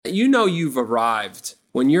You know you've arrived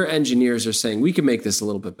when your engineers are saying, we can make this a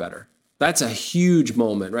little bit better. That's a huge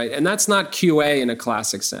moment, right? And that's not QA in a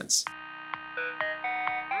classic sense.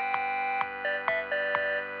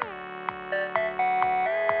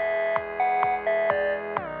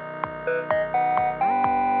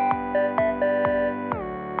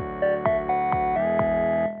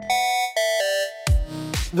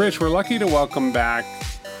 Rich, we're lucky to welcome back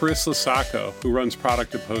Chris Lasacco, who runs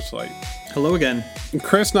product at Postlight. Hello again.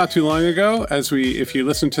 Chris, not too long ago, if you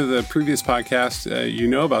listened to the previous podcast, you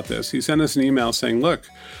know about this. He sent us an email saying, look,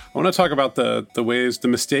 I want to talk about the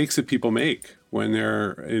mistakes that people make when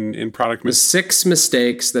they're in product. The 6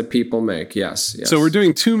 mistakes that people make, yes. So we're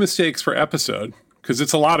doing 2 mistakes per episode, because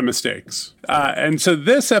it's a lot of mistakes. And so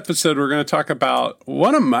this episode, we're going to talk about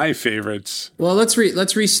one of my favorites. Well, let's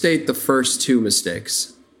restate the first 2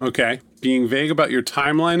 mistakes. Okay. Being vague about your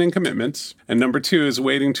timeline and commitments. And number 2 is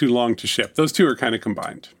waiting too long to ship. Those 2 are kind of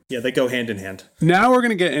combined. Yeah, they go hand in hand. Now we're going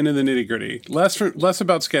to get into the nitty gritty. Less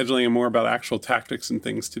about scheduling and more about actual tactics and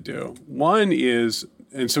things to do. One is,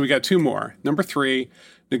 and so we got 2 more. Number 3,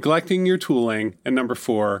 neglecting your tooling. And number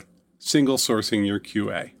 4, single sourcing your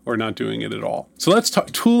QA or not doing it at all. So let's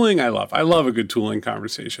talk tooling. I love a good tooling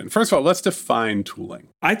conversation. First of all, let's define tooling.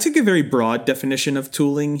 I take a very broad definition of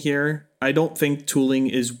tooling here. I don't think tooling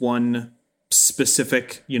is one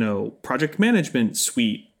specific, project management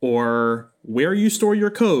suite or where you store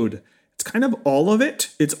your code. It's kind of all of it.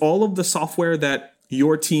 It's all of the software that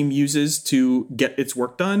your team uses to get its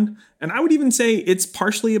work done. And I would even say it's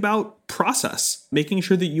partially about process, making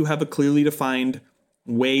sure that you have a clearly defined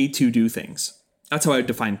way to do things. That's how I would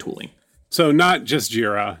define tooling. So not just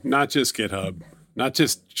Jira, not just GitHub, not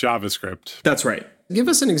just JavaScript. That's right. Give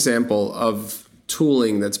us an example of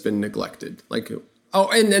tooling that's been neglected.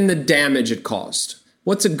 And the damage it caused.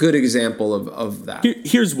 What's a good example of that?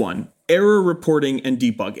 Here's one. Error reporting and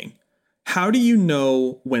debugging. How do you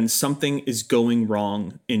know when something is going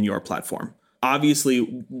wrong in your platform? Obviously,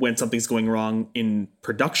 when something's going wrong in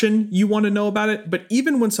production, you want to know about it. But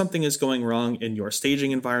even when something is going wrong in your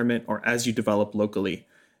staging environment or as you develop locally,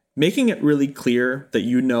 making it really clear that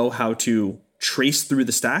you know how to trace through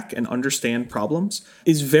the stack and understand problems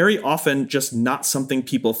is very often just not something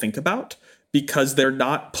people think about because they're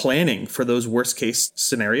not planning for those worst case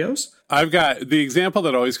scenarios. I've got the example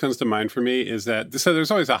that always comes to mind for me is that, so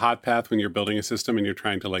there's always a hot path when you're building a system and you're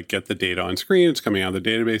trying to get the data on screen, it's coming out of the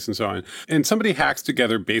database and so on. And somebody hacks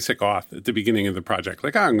together basic auth at the beginning of the project.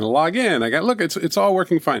 I'm going to log in. It's all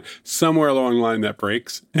working fine. Somewhere along the line that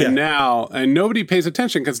breaks. And and nobody pays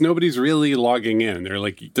attention because nobody's really logging in.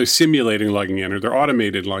 They're simulating logging in or they're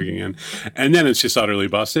automated logging in. And then it's just utterly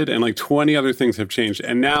busted. And 20 other things have changed.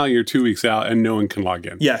 And now you're 2 weeks out and no one can log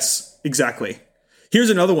in. Yes, exactly. Here's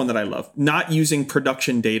another one that I love. Not using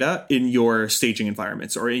production data in your staging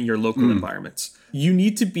environments or in your local environments. You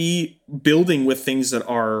need to be building with things that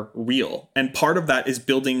are real. And part of that is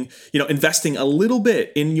building, investing a little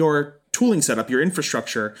bit in your tooling setup, your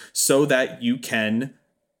infrastructure, so that you can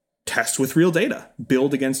test with real data,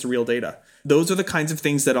 build against real data. Those are the kinds of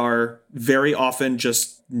things that are very often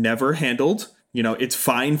just never handled. It's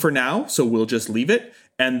fine for now, so we'll just leave it.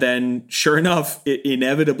 And then sure enough, it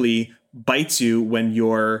inevitably bites you when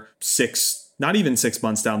you're not even 6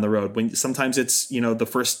 months down the road, when sometimes it's, the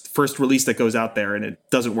first release that goes out there and it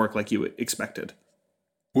doesn't work like you expected.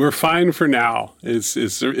 We're fine for now is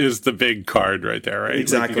the big card right there, right?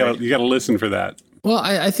 Exactly. You got to listen for that. Well,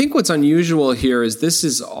 I think what's unusual here is this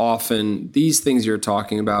is often, these things you're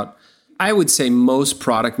talking about, I would say most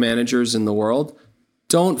product managers in the world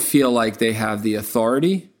don't feel like they have the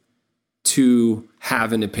authority to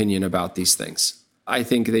have an opinion about these things. I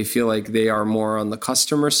think they feel like they are more on the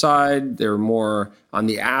customer side, they're more on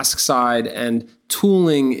the ask side, and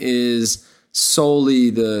tooling is solely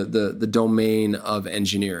the domain of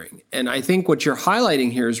engineering. And I think what you're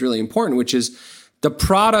highlighting here is really important, which is the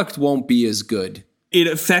product won't be as good. It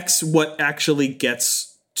affects what actually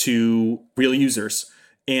gets to real users.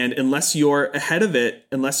 And unless you're ahead of it,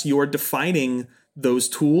 unless you're defining those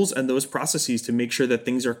tools and those processes to make sure that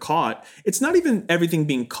things are caught. It's not even everything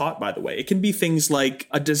being caught, by the way. It can be things like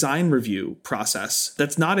a design review process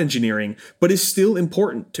that's not engineering, but is still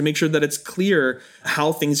important to make sure that it's clear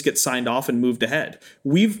how things get signed off and moved ahead.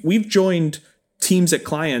 We've joined teams at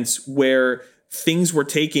clients where things were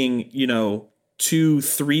taking,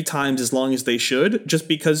 2-3 times as long as they should, just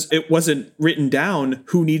because it wasn't written down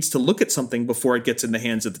who needs to look at something before it gets in the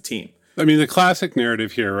hands of the team. I mean, the classic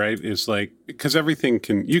narrative here, right, is because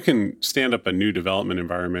you can stand up a new development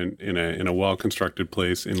environment in a well-constructed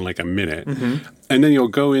place in a minute, and then you'll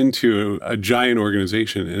go into a giant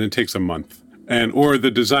organization and it takes a month. And or the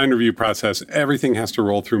design review process, everything has to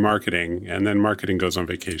roll through marketing, and then marketing goes on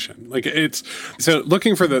vacation. Like it's so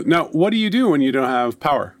looking for the now. What do you do when you don't have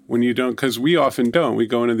power? When you don't, because we often don't. We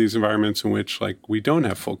go into these environments in which like we don't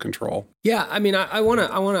have full control. Yeah, I mean, I want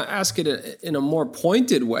to ask it in a more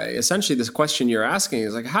pointed way. Essentially, this question you're asking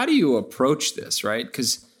is like, how do you approach this, right?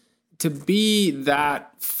 Because to be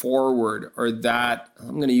that forward or that,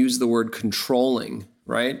 I'm going to use the word controlling,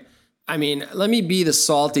 right? I mean, let me be the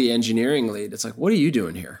salty engineering lead. It's like, what are you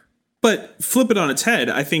doing here? But flip it on its head.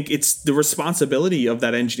 I think it's the responsibility of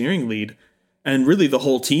that engineering lead and really the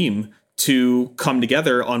whole team to come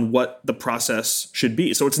together on what the process should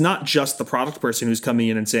be. So it's not just the product person who's coming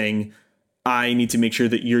in and saying, I need to make sure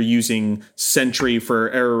that you're using Sentry for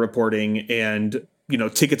error reporting and,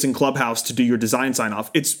 tickets in Clubhouse to do your design sign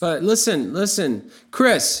off. But listen,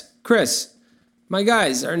 Chris, my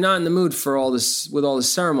guys are not in the mood for all this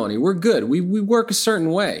ceremony. We're good. We work a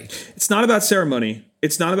certain way. It's not about ceremony.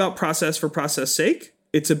 It's not about process for process sake.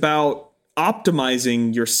 It's about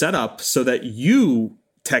optimizing your setup so that you,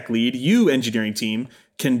 tech lead, you engineering team,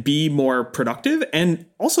 can be more productive and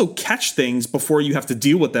also catch things before you have to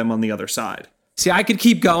deal with them on the other side. See, I could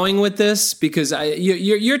keep going with this because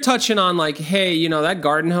you're touching on like, hey, that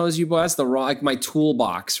garden hose you bought, that's like my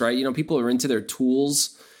toolbox, right? People are into their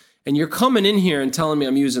tools. And you're coming in here and telling me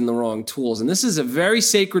I'm using the wrong tools. And this is a very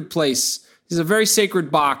sacred place. This is a very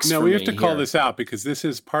sacred box. No, we have to call this out because this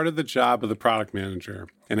is part of the job of the product manager.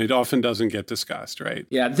 And it often doesn't get discussed, right?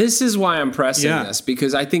 Yeah, this is why I'm pressing this,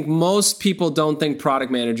 because I think most people don't think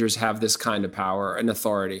product managers have this kind of power and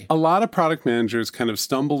authority. A lot of product managers kind of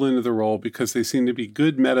stumble into the role because they seem to be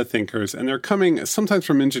good meta thinkers. And they're coming sometimes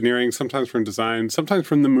from engineering, sometimes from design, sometimes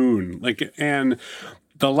from the moon. And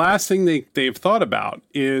the last thing they've thought about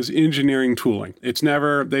is engineering tooling. They've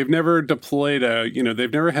never deployed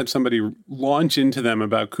they've never had somebody launch into them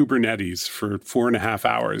about Kubernetes for 4.5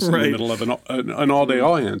 hours in the middle of an all-day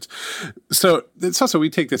all-hands. So it's also,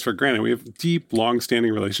 we take this for granted. We have deep,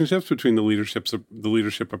 long-standing relationships between the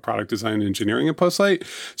leadership of product design and engineering at Postlight.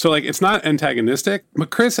 So like, it's not antagonistic,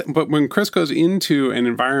 but when Chris goes into an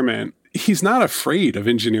environment, he's not afraid of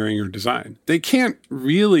engineering or design. They can't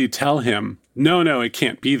really tell him, no, it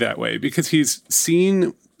can't be that way, because he's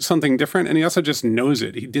seen something different and he also just knows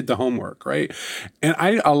it. He did the homework, right? And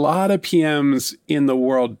a lot of PMs in the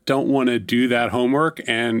world don't want to do that homework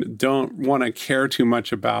and don't want to care too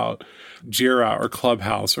much about Jira or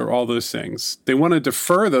Clubhouse or all those things. They want to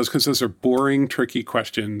defer those because those are boring, tricky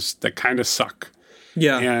questions that kind of suck.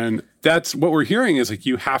 Yeah. And that's what we're hearing is like,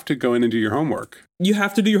 you have to go in and do your homework. You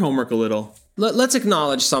have to do your homework a little. Let's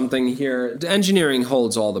acknowledge something here. Engineering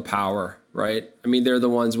holds all the power, right? I mean, they're the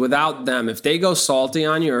ones, without them, if they go salty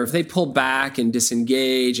on you or if they pull back and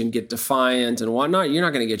disengage and get defiant and whatnot, you're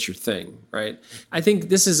not going to get your thing, right? I think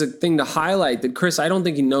this is a thing to highlight that Chris, I don't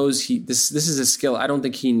think he knows this is a skill I don't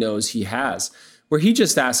think he knows he has, where he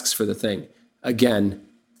just asks for the thing again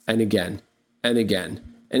and again and again.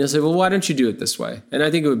 And he'll say, well, why don't you do it this way? And I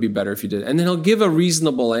think it would be better if you did. And then he'll give a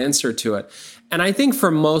reasonable answer to it. And I think for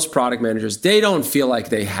most product managers, they don't feel like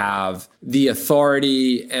they have the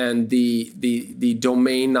authority and the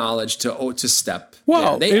domain knowledge to step.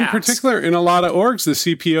 Well, in particular, in a lot of orgs, the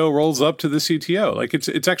CPO rolls up to the CTO. Like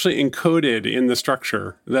it's actually encoded in the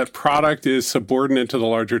structure that product is subordinate to the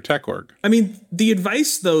larger tech org. I mean, the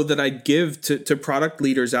advice, though, that I'd give to product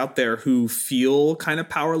leaders out there who feel kind of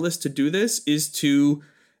powerless to do this is to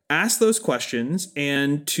ask those questions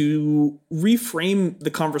and to reframe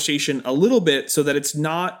the conversation a little bit so that it's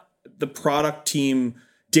not the product team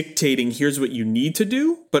dictating, here's what you need to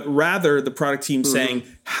do, but rather the product team saying,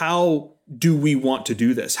 how do we want to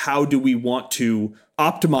do this? How do we want to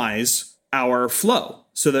optimize our flow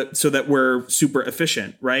so that we're super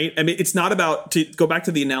efficient, right? I mean, it's not about, to go back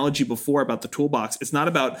to the analogy before about the toolbox, it's not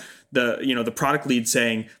about the product lead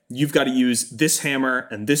saying, you've got to use this hammer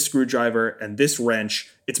and this screwdriver and this wrench.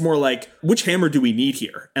 It's more like, which hammer do we need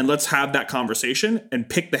here? And let's have that conversation and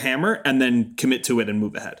pick the hammer and then commit to it and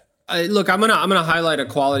move ahead. Look, I'm gonna highlight a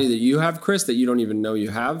quality that you have, Chris, that you don't even know you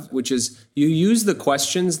have, which is you use the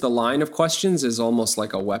questions, the line of questions is almost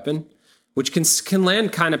like a weapon, which can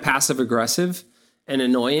land kind of passive aggressive and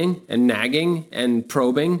annoying and nagging and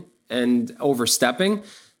probing and overstepping.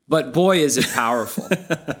 But boy, is it powerful.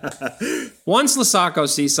 Once Lasacco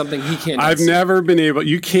sees something he can't I've never been able,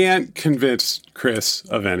 you can't convince Chris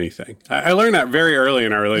of anything. I learned that very early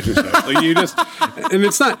in our relationship. Like you just, and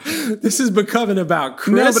it's not. This is becoming about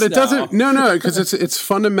Chris. No, but it now. doesn't. No, because it's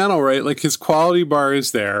fundamental, right? Like his quality bar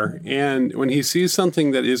is there, and when he sees something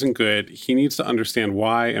that isn't good, he needs to understand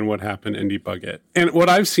why and what happened and debug it. And what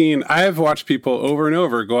I've seen, I have watched people over and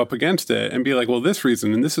over go up against it and be like, "Well, this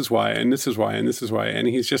reason, and this is why, and this is why, and this is why," and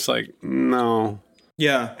he's just like, "No."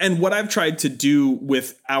 Yeah. And what I've tried to do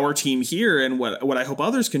with our team here and what I hope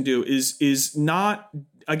others can do is not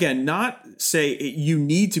say you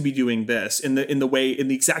need to be doing this in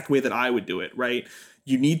the exact way that I would do it, right?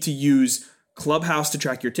 You need to use Clubhouse to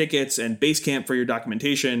track your tickets and Basecamp for your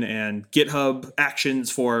documentation and GitHub Actions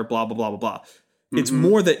for blah, blah, blah, blah, blah. It's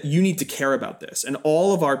more that you need to care about this. And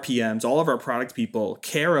all of our PMs, all of our product people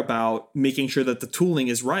care about making sure that the tooling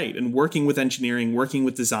is right and working with engineering, working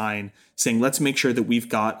with design, saying, let's make sure that we've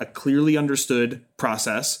got a clearly understood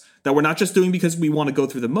process that we're not just doing because we want to go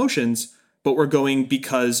through the motions, but we're doing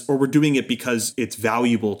it because it's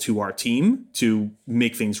valuable to our team to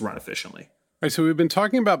make things run efficiently. All right. So we've been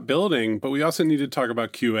talking about building, but we also need to talk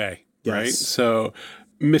about QA, right? So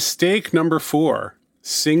mistake number 4.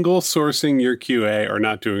 Single sourcing your QA or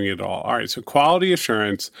not doing it at all. All right, so quality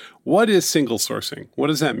assurance. What is single sourcing? What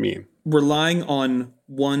does that mean? Relying on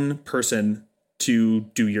one person to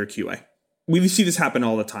do your QA. We see this happen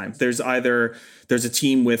all the time. There's a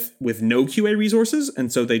team with no QA resources,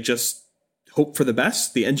 and so they just hope for the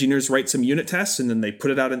best. The engineers write some unit tests, and then they put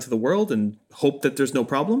it out into the world and hope that there's no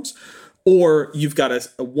problems. Or you've got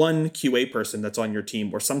a one QA person that's on your team,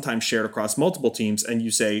 or sometimes shared across multiple teams, and you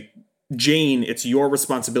say, Jane, it's your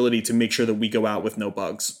responsibility to make sure that we go out with no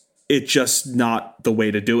bugs. It's just not the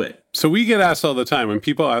way to do it. So we get asked all the time when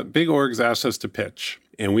people, big orgs ask us to pitch,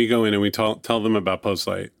 and we go in and we tell them about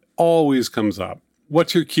Postlight. Always comes up,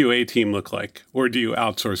 what's your QA team look like? Or do you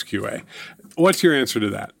outsource QA? What's your answer to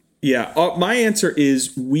that? Yeah, my answer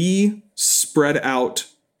is we spread out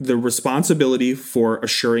the responsibility for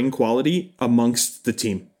assuring quality amongst the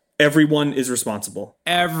team. Everyone is responsible.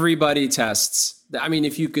 Everybody tests. I mean,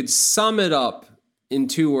 if you could sum it up in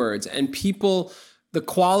 2 words, and people, the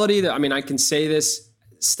quality that, I mean, I can say this,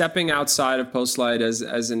 stepping outside of Postlight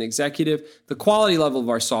as an executive, the quality level of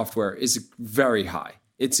our software is very high.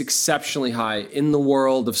 It's exceptionally high in the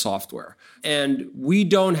world of software. And we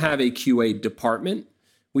don't have a QA department.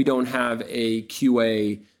 We don't have a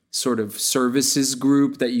QA sort of services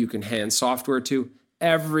group that you can hand software to.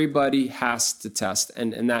 Everybody has to test.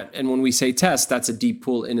 And when we say test, that's a deep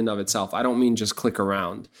pool in and of itself. I don't mean just click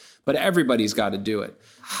around, but everybody's got to do it.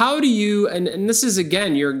 How do you, and this is,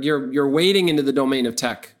 again, you're wading into the domain of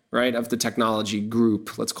tech, right? Of the technology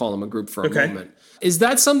group. Let's call them a group for a moment. Is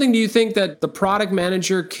that something, do you think, that the product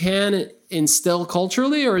manager can instill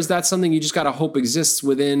culturally, or is that something you just got to hope exists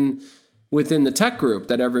within the tech group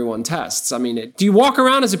that everyone tests? I mean, do you walk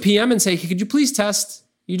around as a PM and say, hey, could you please test?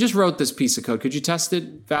 You just wrote this piece of code. Could you test it,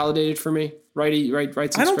 validate it for me?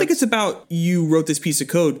 Write some I don't think it's about you wrote this piece of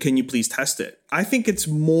code. Can you please test it? I think it's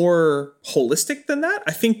more holistic than that.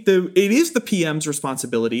 I think it is the PM's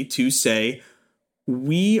responsibility to say,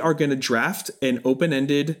 we are going to draft an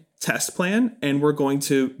open-ended test plan, and we're going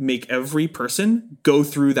to make every person go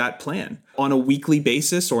through that plan on a weekly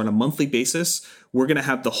basis or on a monthly basis. We're going to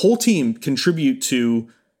have the whole team contribute to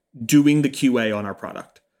doing the QA on our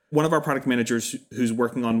product. One of our product managers who's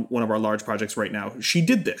working on one of our large projects right now, she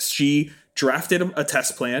did this. She drafted a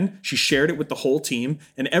test plan. She shared it with the whole team.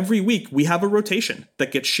 And every week we have a rotation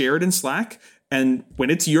that gets shared in Slack. And when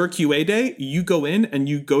it's your QA day, you go in and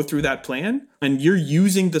you go through that plan, and you're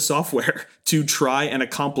using the software to try and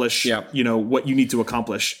accomplish, what you need to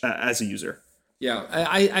accomplish as a user. Yeah,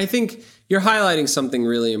 I think you're highlighting something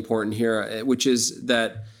really important here, which is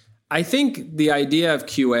that I think the idea of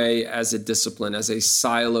QA as a discipline, as a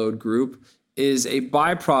siloed group, is a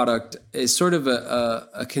byproduct, is sort of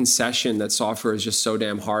a concession that software is just so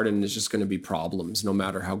damn hard and there's just going to be problems no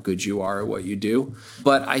matter how good you are at what you do.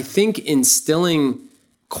 But I think instilling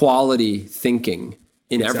quality thinking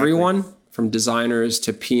in everyone, from designers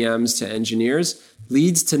to PMs to engineers,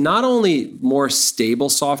 leads to not only more stable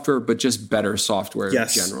software, but just better software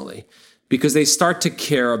generally. Because they start to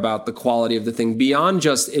care about the quality of the thing beyond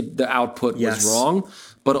just the output was wrong,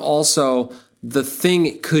 but also the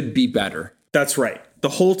thing could be better. That's right. The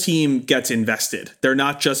whole team gets invested. They're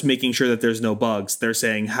not just making sure that there's no bugs. They're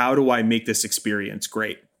saying, how do I make this experience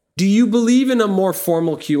great? Do you believe in a more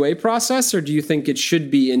formal QA process, or do you think it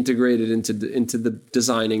should be integrated into the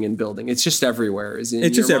designing and building? It's just everywhere. It's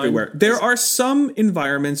just everywhere. There are some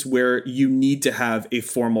environments where you need to have a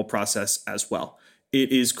formal process as well.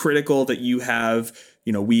 It is critical that you have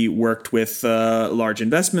We worked with a large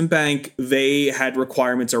investment bank. They had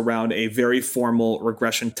requirements around a very formal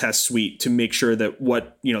regression test suite to make sure that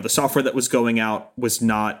the software that was going out was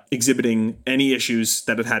not exhibiting any issues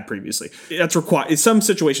that it had previously. That's required. Some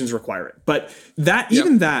situations require it, but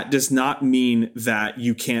even that does not mean that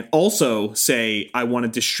you can't also say, I want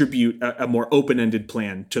to distribute a more open-ended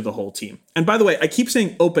plan to the whole team. And by the way, I keep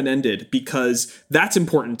saying open-ended because that's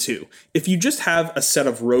important too. If you just have a set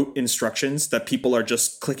of rote instructions that people are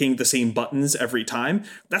just clicking the same buttons every time,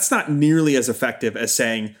 that's not nearly as effective as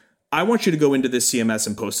saying, I want you to go into this CMS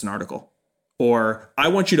and post an article. Or I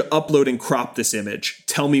want you to upload and crop this image.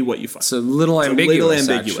 Tell me what you find. It's a little ambiguous.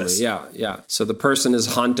 Actually. Yeah. So the person is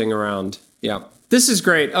hunting around. Yeah. This is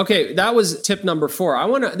great. Okay, that was tip number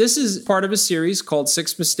 4. This is part of a series called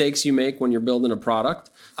 6 Mistakes You Make When You're Building a Product.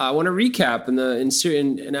 I want to recap.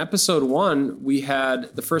 In episode 1, we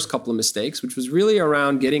had the first couple of mistakes, which was really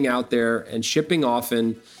around getting out there and shipping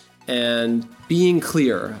often and being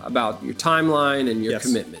clear about your timeline and your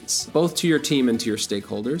commitments, both to your team and to your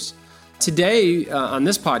stakeholders. Today, on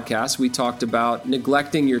this podcast, we talked about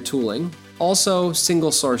neglecting your tooling, also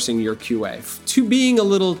single sourcing your QA, to being a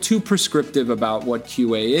little too prescriptive about what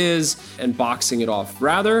QA is and boxing it off.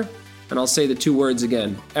 Rather, and I'll say the 2 words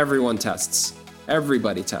again, everyone tests.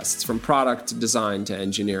 Everybody tests, from product to design to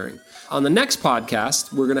engineering. On the next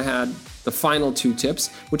podcast, we're going to have the final 2 tips,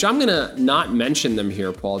 which I'm going to not mention them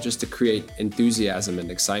here, Paul, just to create enthusiasm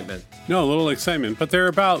and excitement. No, a little excitement, but they're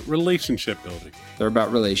about relationship building. They're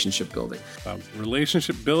about relationship building.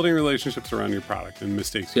 Building relationships around your product and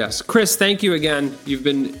mistakes. Yes. Chris, thank you again. You've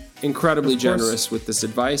been incredibly generous with this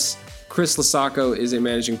advice. Chris Lasacco is a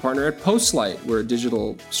managing partner at Postlight. We're a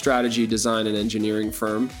digital strategy, design, and engineering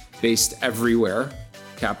firm based everywhere,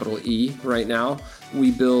 capital E right now.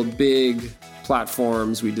 We build big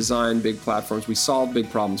platforms. We design big platforms. We solve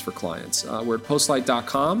big problems for clients. We're at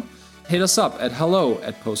postlight.com. Hit us up at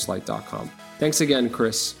hello@postlight.com. Thanks again,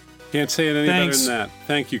 Chris. Can't say it any better than that.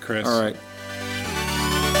 Thank you, Chris. All right.